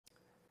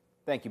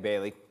Thank you,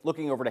 Bailey.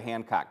 Looking over to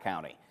Hancock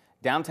County.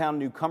 Downtown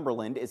New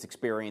Cumberland is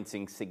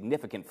experiencing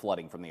significant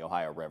flooding from the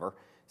Ohio River.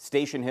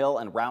 Station Hill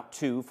and Route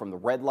 2 from the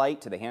red light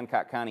to the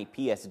Hancock County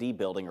PSD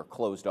building are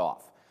closed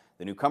off.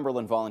 The New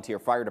Cumberland Volunteer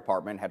Fire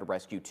Department had to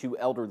rescue two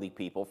elderly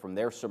people from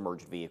their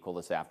submerged vehicle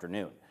this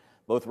afternoon.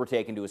 Both were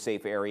taken to a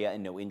safe area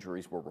and no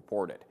injuries were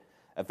reported.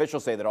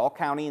 Officials say that all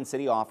county and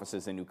city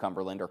offices in New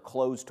Cumberland are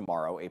closed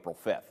tomorrow, April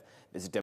 5th. Visit